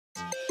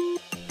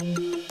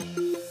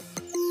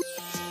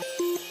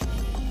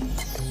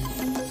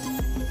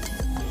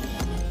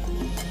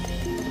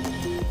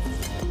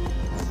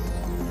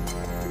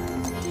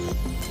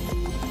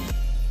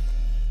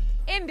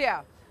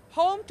India,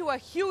 home to a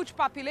huge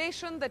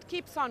population that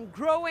keeps on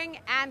growing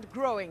and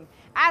growing.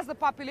 As the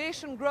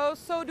population grows,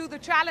 so do the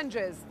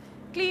challenges.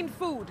 Clean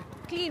food,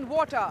 clean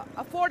water,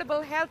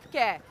 affordable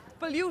healthcare,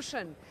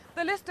 pollution.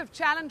 The list of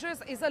challenges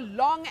is a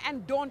long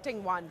and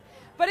daunting one.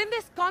 But in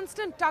this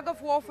constant tug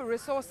of war for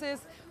resources,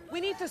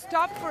 we need to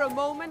stop for a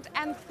moment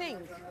and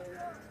think.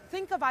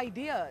 Think of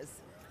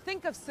ideas,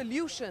 think of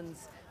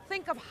solutions,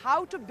 think of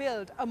how to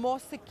build a more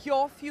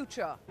secure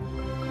future.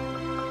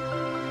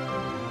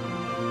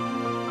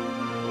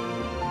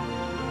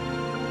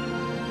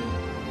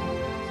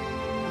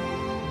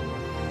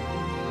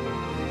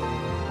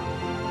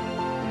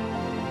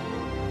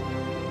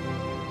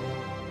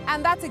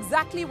 And that's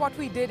exactly what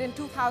we did in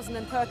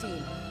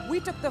 2013.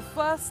 We took the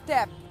first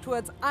step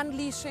towards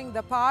unleashing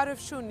the power of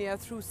Shunya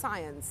through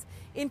science.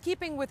 In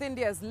keeping with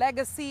India's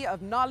legacy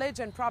of knowledge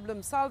and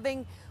problem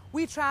solving,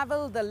 we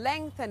traveled the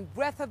length and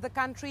breadth of the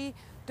country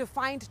to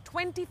find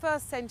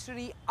 21st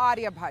century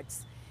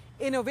Aryabhats,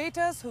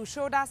 innovators who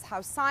showed us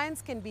how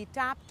science can be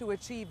tapped to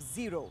achieve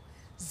zero.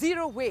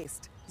 Zero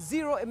waste,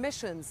 zero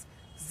emissions,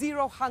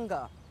 zero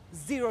hunger,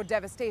 zero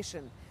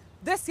devastation.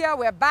 This year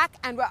we're back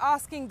and we're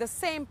asking the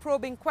same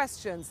probing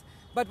questions,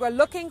 but we're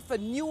looking for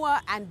newer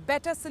and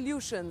better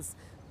solutions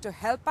to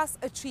help us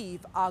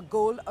achieve our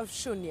goal of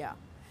Shunya.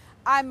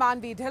 I'm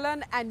Manvi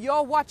Dhillon and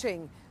you're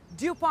watching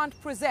DuPont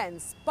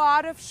Presents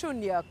Power of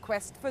Shunya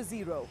Quest for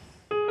Zero.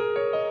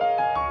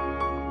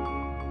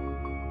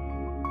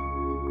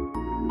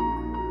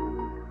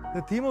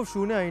 The theme of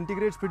Shunya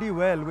integrates pretty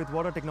well with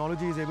what our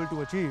technology is able to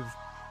achieve.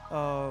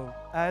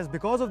 As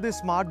because of this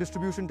smart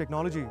distribution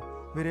technology,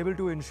 we're able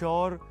to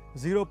ensure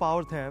zero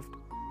power theft,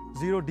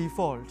 zero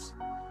defaults,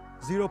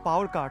 zero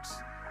power cuts,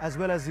 as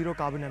well as zero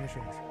carbon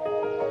emissions.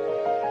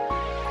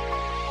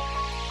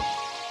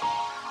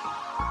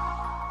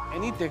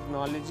 Any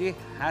technology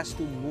has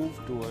to move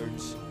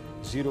towards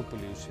zero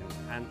pollution,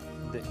 and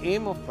the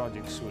aim of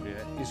Project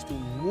Surya is to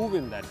move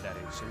in that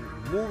direction,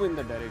 move in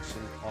the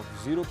direction of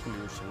zero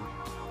pollution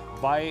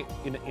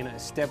in a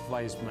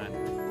stepwise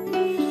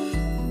manner.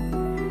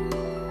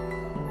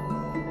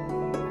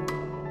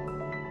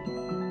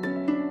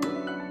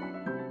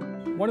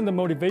 One of the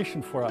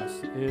motivations for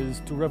us is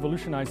to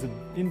revolutionize the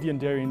Indian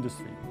dairy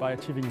industry by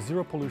achieving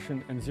zero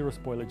pollution and zero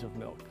spoilage of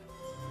milk.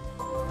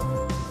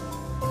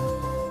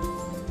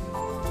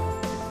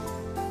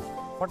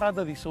 What are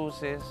the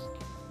resources?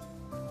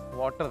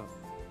 Water,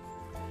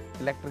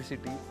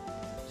 electricity,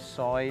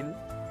 soil,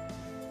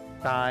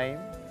 time,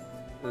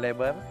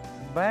 labor.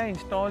 By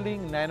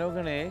installing Nano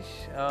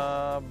Ganesh,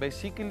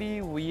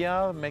 basically we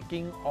are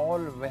making all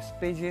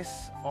wastages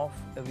of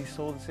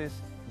resources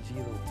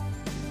zero.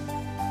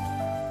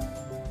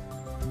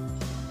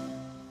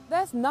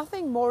 There's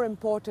nothing more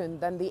important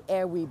than the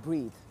air we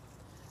breathe.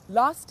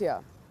 Last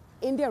year,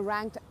 India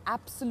ranked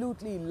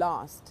absolutely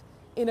last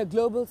in a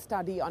global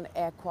study on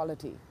air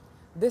quality.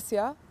 This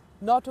year,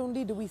 not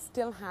only do we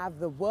still have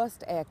the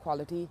worst air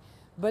quality,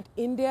 but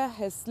India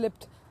has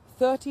slipped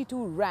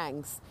 32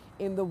 ranks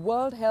in the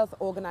World Health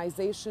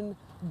Organization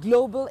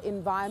Global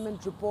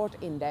Environment Report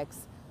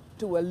Index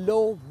to a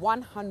low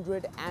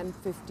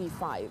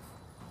 155.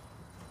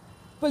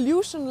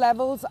 Pollution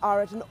levels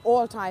are at an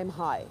all-time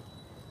high.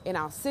 In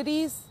our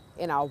cities,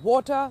 in our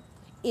water,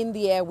 in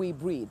the air we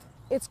breathe.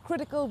 It's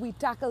critical we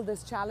tackle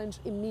this challenge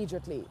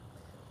immediately.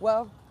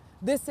 Well,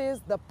 this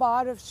is the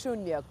Power of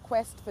Shunya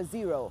Quest for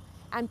Zero,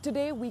 and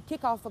today we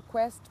kick off a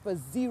quest for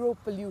zero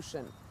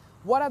pollution.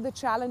 What are the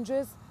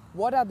challenges?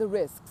 What are the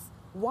risks?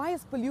 Why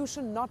is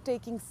pollution not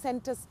taking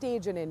center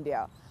stage in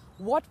India?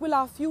 What will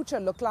our future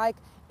look like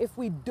if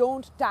we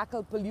don't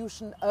tackle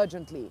pollution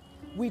urgently?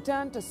 We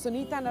turn to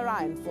Sunita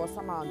Narayan for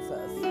some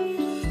answers.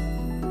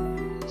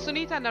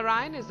 Sunita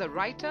Narayan is a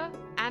writer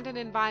and an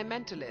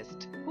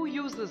environmentalist who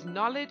uses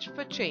knowledge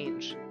for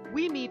change.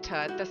 We meet her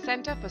at the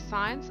Center for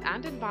Science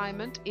and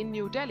Environment in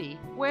New Delhi,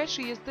 where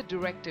she is the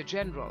Director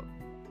General.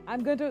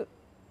 I'm going to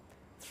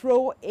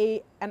throw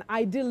an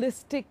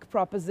idealistic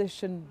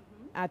proposition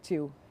at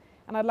you,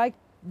 and I'd like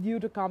you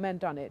to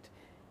comment on it.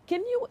 Can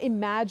you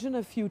imagine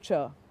a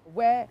future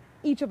where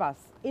each of us,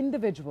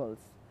 individuals,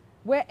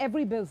 where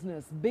every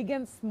business, big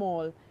and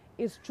small,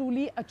 is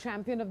truly a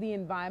champion of the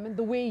environment,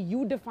 the way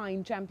you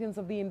define champions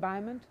of the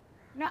environment?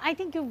 No, I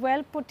think you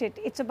well put it.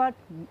 It's about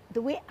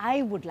the way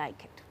I would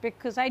like it,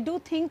 because I do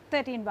think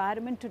that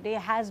environment today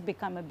has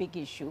become a big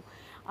issue.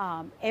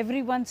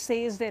 Everyone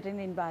says they're an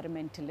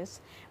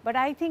environmentalist, but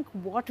I think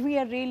what we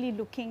are really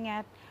looking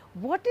at,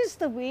 what is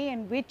the way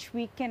in which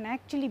we can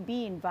actually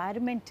be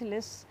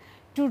environmentalists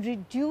to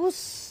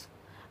reduce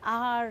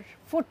our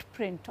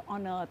footprint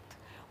on Earth?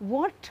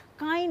 What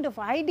kind of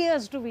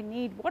ideas do we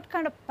need? What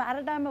kind of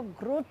paradigm of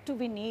growth do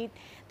we need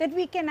that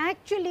we can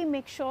actually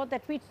make sure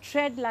that we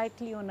tread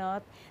lightly on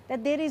Earth,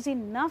 that there is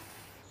enough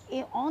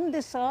on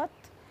this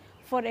Earth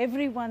for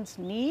everyone's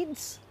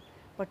needs,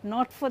 but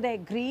not for their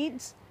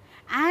greeds,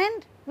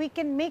 and we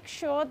can make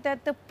sure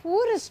that the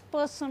poorest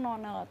person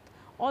on Earth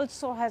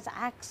also has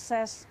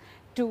access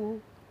to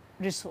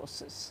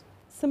resources.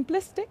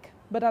 Simplistic,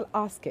 but I'll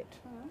ask it.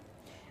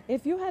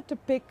 If you had to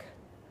pick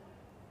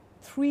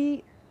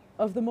three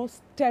of the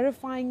most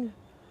terrifying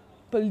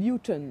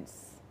pollutants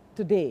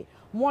today,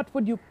 what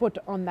would you put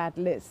on that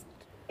list?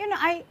 You know,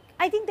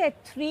 I think there are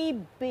three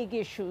big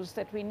issues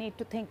that we need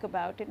to think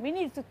about, and we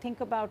need to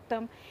think about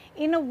them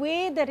in a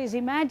way that is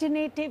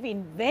imaginative,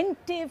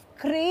 inventive,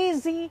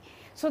 crazy,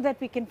 so that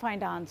we can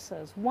find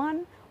answers.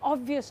 One,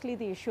 obviously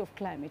the issue of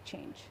climate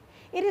change.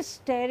 It is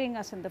staring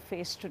us in the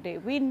face today.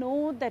 We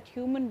know that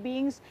human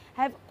beings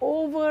have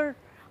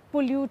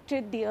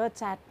polluted the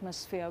Earth's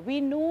atmosphere. We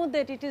know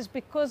that it is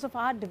because of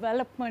our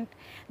development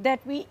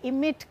that we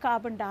emit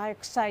carbon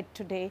dioxide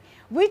today,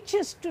 which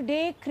is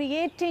today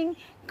creating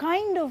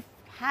kind of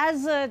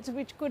hazards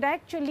which could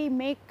actually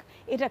make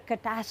it a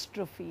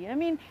catastrophe. I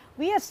mean,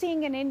 we are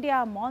seeing in India,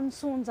 our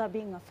monsoons are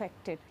being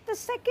affected. The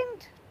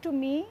second, to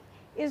me,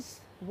 is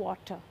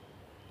water.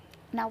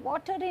 Now,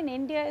 water in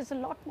India is a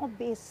lot more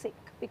basic,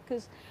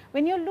 because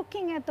when you're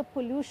looking at the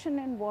pollution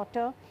in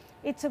water,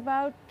 it's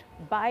about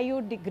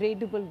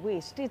biodegradable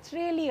waste. It's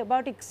really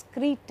about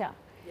excreta.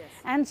 Yes.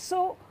 And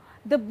so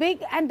the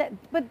big,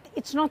 but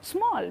it's not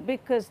small,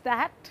 because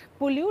that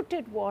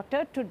polluted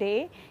water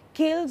today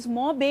kills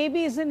more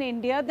babies in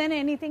India than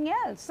anything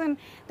else, and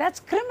that's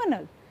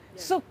criminal.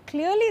 Yes. So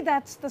clearly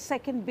that's the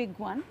second big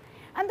one.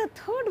 And the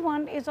third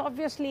one is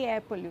obviously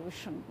air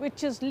pollution,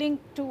 which is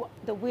linked to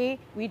the way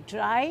we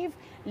drive,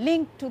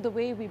 linked to the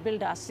way we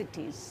build our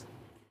cities.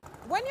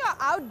 When you're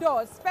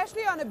outdoors,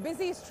 especially on a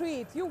busy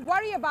street, you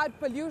worry about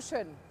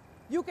pollution.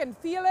 You can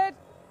feel it,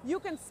 you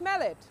can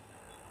smell it.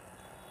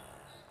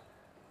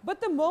 But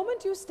the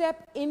moment you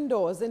step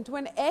indoors into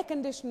an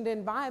air-conditioned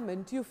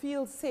environment, you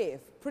feel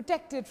safe,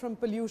 protected from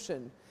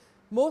pollution.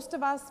 Most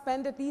of us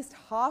spend at least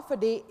half a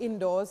day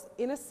indoors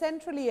in a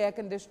centrally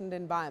air-conditioned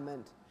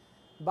environment.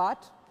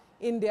 But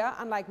India,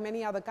 unlike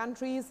many other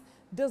countries,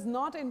 does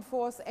not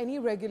enforce any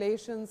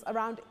regulations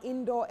around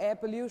indoor air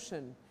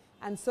pollution.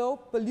 And so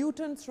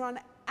pollutants run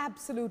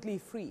absolutely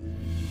free.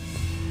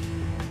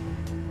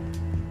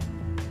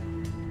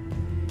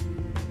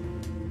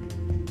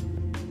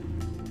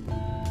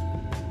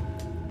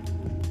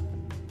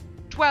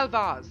 "12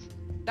 hours,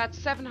 that's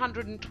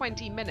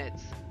 720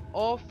 minutes,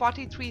 or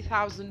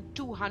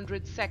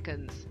 43,200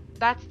 seconds.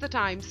 That's the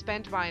time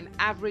spent by an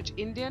average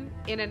Indian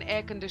in an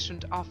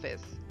air-conditioned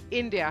office.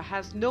 India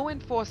has no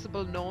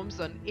enforceable norms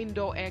on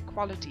indoor air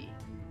quality.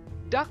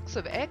 Ducts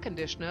of air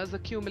conditioners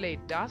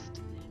accumulate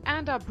dust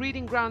and are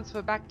breeding grounds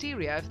for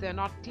bacteria if they're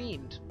not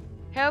cleaned.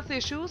 Health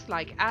issues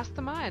like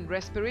asthma and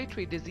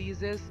respiratory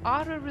diseases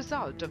are a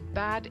result of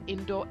bad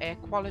indoor air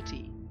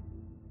quality."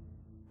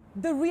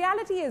 The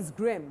reality is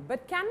grim,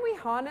 but can we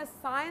harness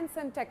science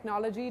and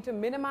technology to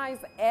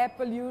minimize air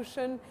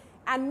pollution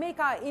and make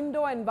our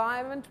indoor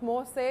environment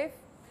more safe?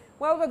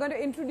 Well, we're going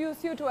to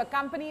introduce you to a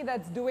company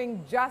that's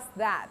doing just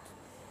that.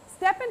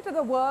 Step into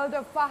the world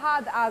of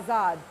Fahad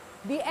Azad,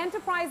 the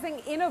enterprising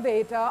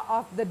innovator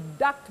of the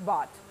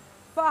DuPont.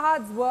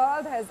 Fahad's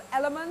world has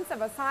elements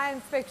of a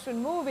science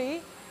fiction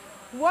movie,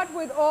 what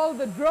with all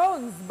the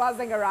drones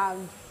buzzing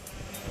around.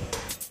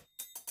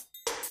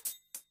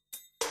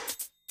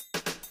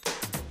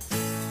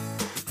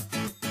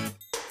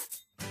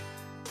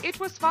 It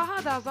was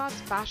Fahad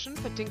Azad's passion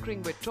for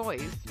tinkering with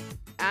toys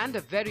and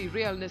a very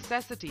real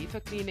necessity for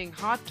cleaning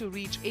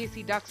hard-to-reach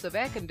AC ducts of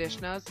air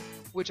conditioners,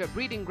 which are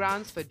breeding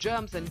grounds for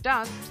germs and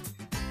dust,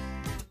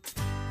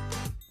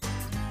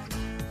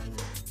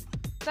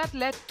 that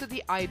led to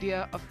the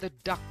idea of the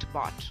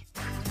DuPont.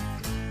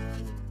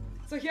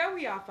 So here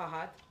we are,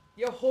 Fahad.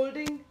 You're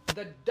holding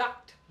the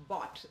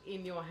DuPont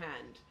in your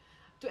hand.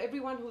 To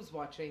everyone who's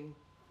watching,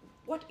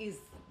 what is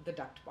the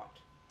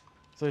DuPont?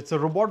 So it's a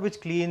robot which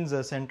cleans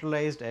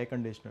centralized air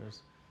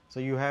conditioners. So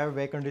you have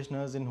air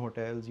conditioners in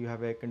hotels, you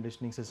have air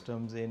conditioning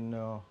systems in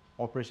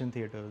operation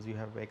theaters, you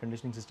have air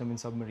conditioning system in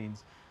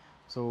submarines.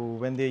 So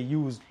when they're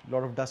used, a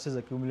lot of dust is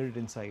accumulated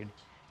inside,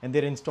 and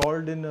they're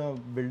installed in a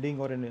building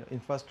or an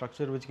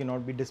infrastructure which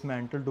cannot be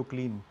dismantled to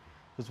clean.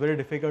 So it's very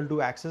difficult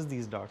to access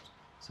these ducts.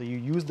 So you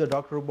use the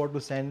duct robot to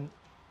send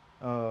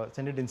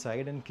it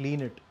inside and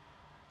clean it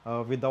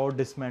without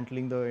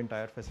dismantling the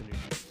entire facility.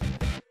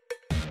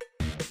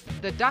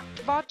 The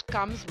DuPont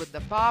comes with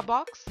the power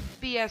box,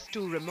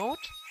 PS2 remote,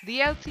 the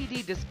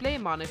LCD display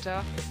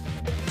monitor,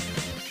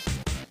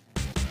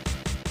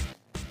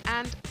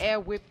 and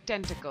air whip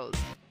tentacles.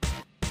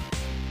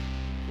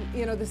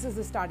 You know, this is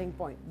the starting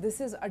point.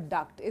 This is a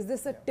duct. Is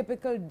this a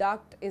typical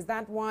duct? Is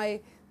that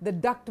why the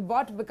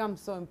DuPont becomes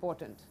so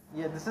important?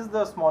 Yeah, this is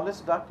the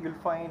smallest duct you'll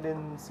find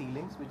in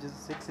ceilings, which is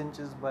 6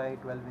 inches by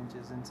 12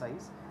 inches in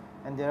size.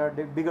 And there are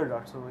bigger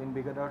ducts, so in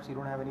bigger ducts you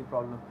don't have any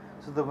problem.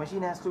 So the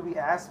machine has to be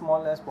as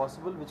small as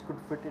possible, which could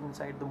fit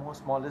inside the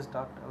most smallest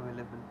duct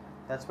available.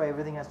 That's why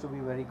everything has to be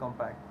very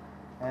compact.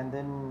 And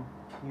then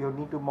you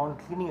need to mount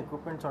cleaning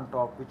equipment on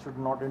top, which should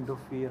not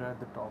interfere at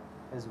the top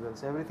as well.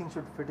 So everything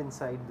should fit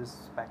inside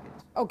this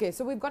package. Okay,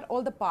 so we've got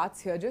all the parts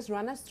here. Just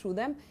run us through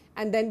them,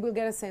 and then we'll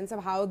get a sense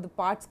of how the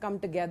parts come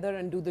together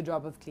and do the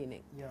job of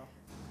cleaning. Yeah.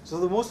 So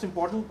the most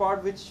important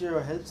part which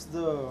helps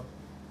the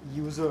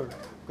user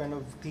kind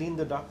of clean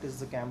the duct is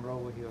the camera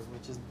over here,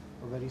 which is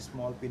a very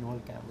small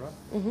pinhole camera.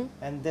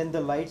 And then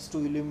the lights to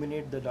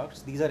illuminate the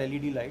ducts, these are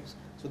LED lights,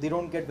 so they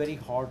don't get very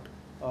hot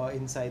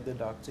inside the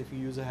ducts. If you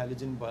use a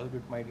halogen bulb,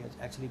 it might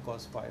actually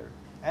cause fire.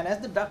 And as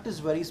the duct is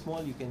very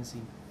small, you can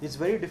see, it's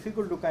very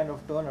difficult to kind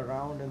of turn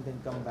around and then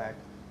come back.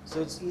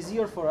 So it's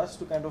easier for us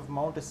to kind of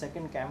mount a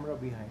second camera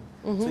behind.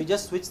 So you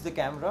just switch the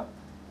camera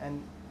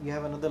and you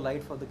have another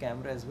light for the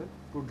camera as well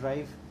to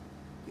drive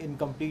in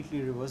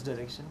completely reverse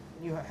direction.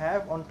 You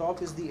have on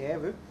top is the air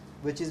whip,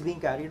 which is being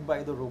carried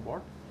by the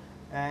robot,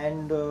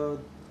 and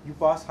you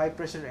pass high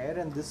pressure air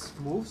and this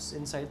moves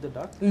inside the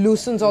duct.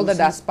 Loosens all the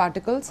dust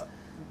particles.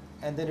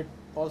 And then it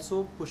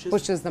also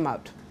pushes them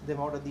out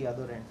at the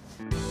other end.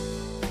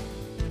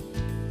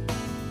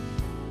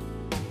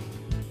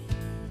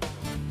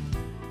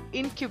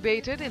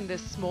 Incubated in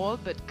this small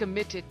but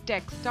committed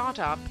tech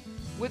startup,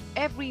 with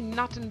every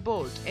nut and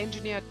bolt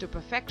engineered to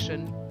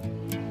perfection,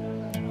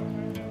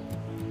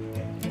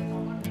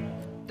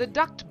 the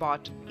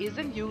DuctBot is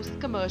in use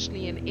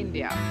commercially in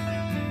India.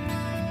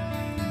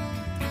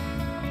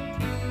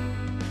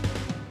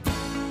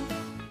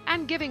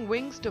 And giving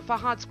wings to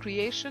Fahad's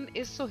creation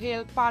is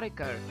Suhail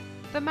Parikar,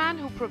 the man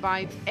who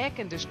provides air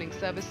conditioning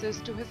services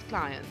to his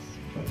clients.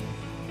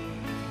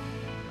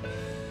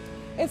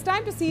 It's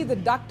time to see the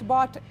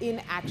DuctBot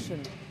in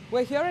action.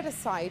 We're here at a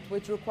site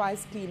which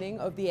requires cleaning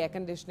of the air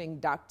conditioning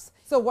ducts.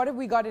 So what have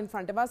we got in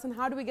front of us and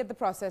how do we get the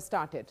process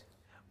started?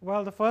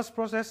 Well, the first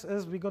process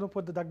is we're going to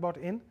put the DuctBot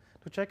in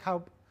to check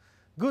how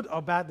good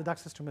or bad the duct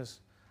system is.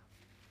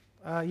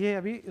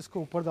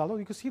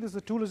 You can see this,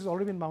 the tool has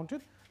already been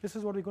mounted. This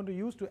is what we're going to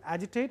use to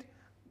agitate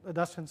the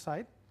dust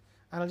inside.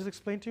 And I'll just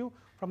explain to you.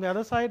 From the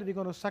other side, we're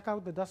going to suck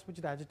out the dust which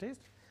it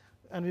agitates.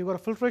 And we've got a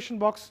filtration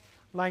box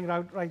lying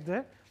right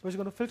there, which is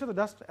going to filter the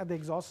dust at the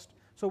exhaust.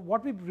 So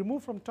what we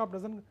remove from top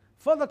doesn't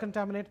further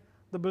contaminate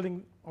the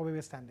building or where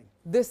we're standing.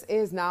 This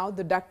is now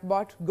the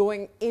DuctBot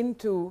going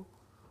into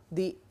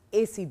the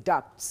AC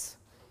ducts.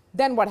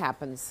 Then what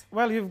happens?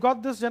 Well, you've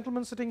got this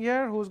gentleman sitting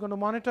here who's going to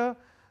monitor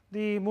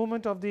the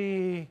movement of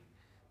the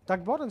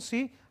DuctBot and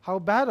see how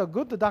bad or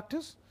good the duct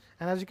is.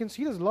 And as you can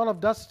see, there's a lot of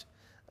dust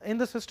in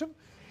the system.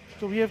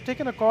 So we have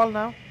taken a call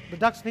now. The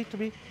ducts need to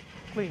be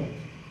clean,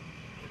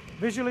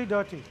 visually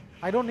dirty.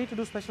 I don't need to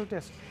do special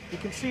tests. You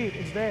can see it,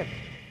 it's there.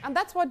 And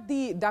that's what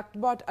the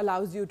DuctBot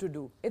allows you to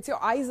do. It's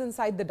your eyes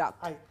inside the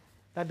duct.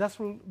 That dust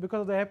will,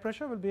 because of the air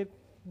pressure, will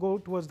go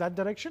towards that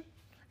direction.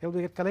 It will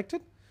get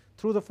collected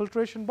through the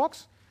filtration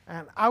box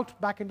and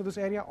out back into this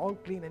area, all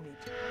clean and neat.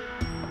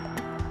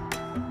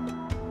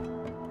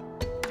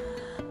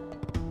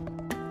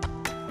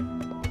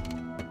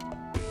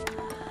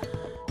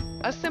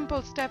 A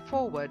simple step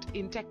forward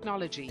in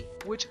technology,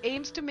 which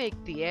aims to make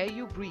the air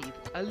you breathe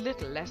a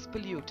little less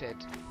polluted.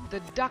 The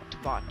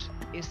DuctBot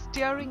is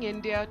steering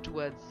India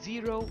towards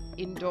zero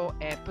indoor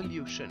air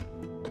pollution.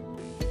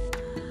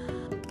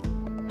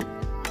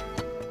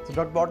 So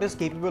DuctBot is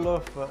capable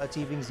of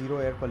achieving zero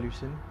air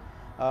pollution,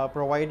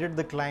 provided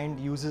the client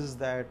uses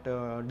that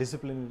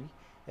disciplinary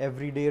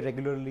every day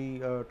regularly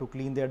to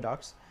clean their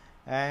ducts,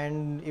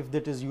 and if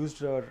that is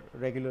used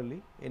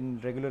regularly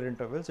in regular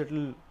intervals, it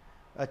will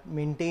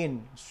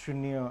maintain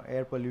Shunya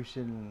air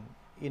pollution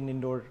in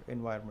indoor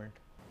environment.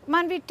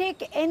 Manvi,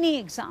 take any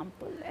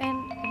example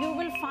and you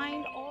will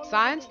find all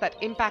science that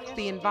impacts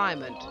the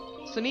environment.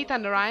 Sunita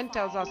Narayan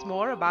tells us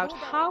more about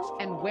how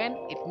and when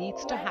it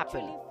needs to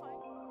happen.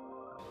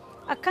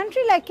 A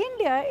country like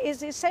India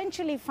is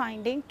essentially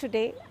finding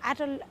today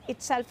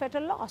itself at a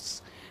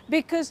loss,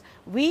 because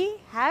we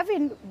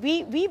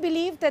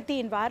believe that the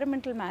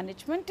environmental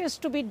management is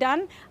to be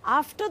done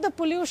after the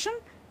pollution,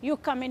 you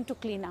come in to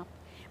clean up.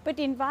 But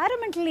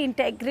environmental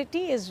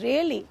integrity is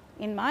really,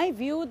 in my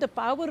view, the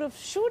power of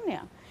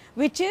Shunya,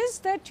 which is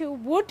that you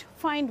would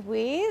find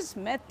ways,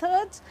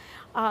 methods,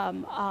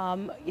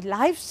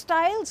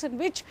 lifestyles in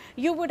which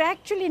you would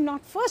actually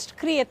not first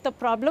create the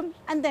problem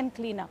and then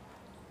clean up.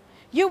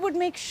 You would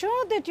make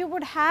sure that you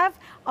would have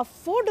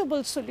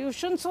affordable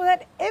solutions so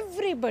that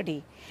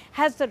everybody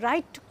has the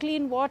right to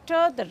clean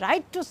water, the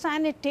right to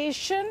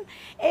sanitation,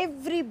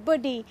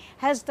 everybody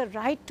has the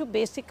right to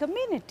basic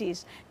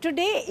amenities.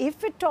 Today,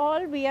 if at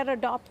all we are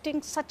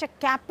adopting such a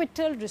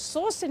capital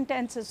resource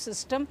intensive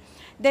system,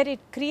 that it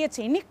creates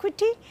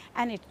inequity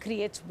and it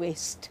creates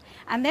waste.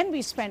 And then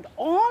we spend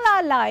all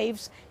our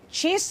lives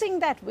chasing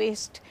that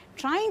waste,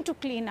 trying to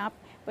clean up,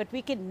 but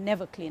we can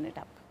never clean it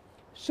up.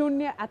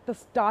 Shunya at the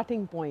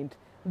starting point.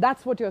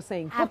 That's what you're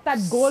saying. Put that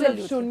goal of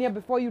Shunya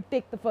before you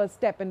take the first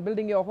step in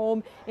building your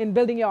home, in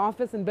building your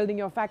office, in building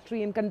your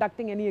factory, in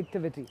conducting any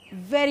activity.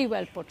 Very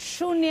well put.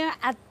 Shunya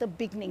at the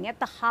beginning, at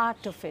the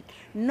heart of it.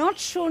 Not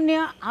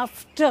Shunya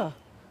after,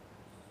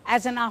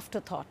 as an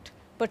afterthought.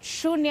 But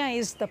Shunya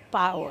is the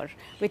power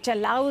which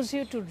allows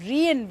you to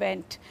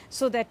reinvent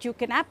so that you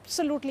can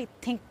absolutely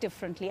think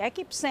differently. I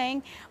keep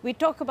saying, we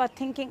talk about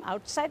thinking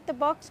outside the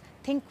box,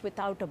 think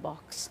without a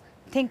box.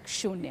 Think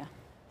Shunya.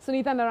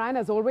 Sunita Narayan,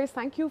 as always,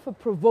 thank you for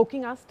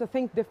provoking us to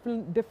think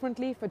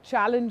differently, for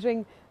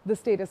challenging the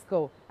status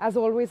quo. As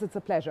always, it's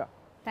a pleasure.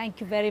 Thank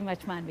you very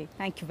much, Manvi.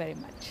 Thank you very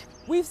much.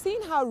 We've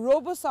seen how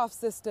RoboSoft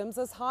Systems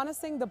is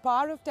harnessing the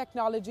power of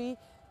technology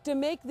to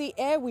make the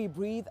air we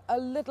breathe a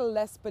little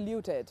less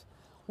polluted.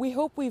 We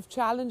hope we've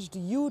challenged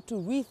you to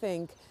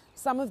rethink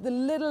some of the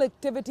little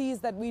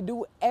activities that we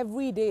do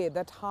every day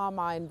that harm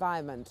our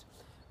environment.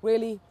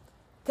 Really,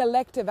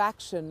 collective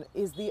action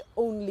is the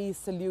only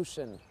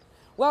solution.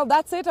 Well,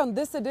 that's it on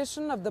this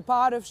edition of The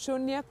Power of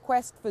Shunya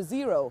Quest for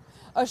Zero,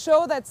 a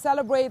show that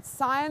celebrates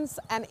science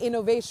and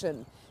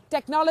innovation,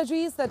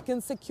 technologies that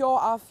can secure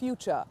our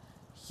future,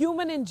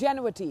 human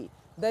ingenuity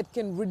that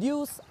can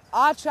reduce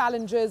our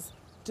challenges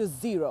to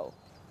zero.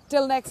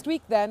 Till next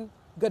week then,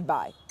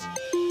 goodbye.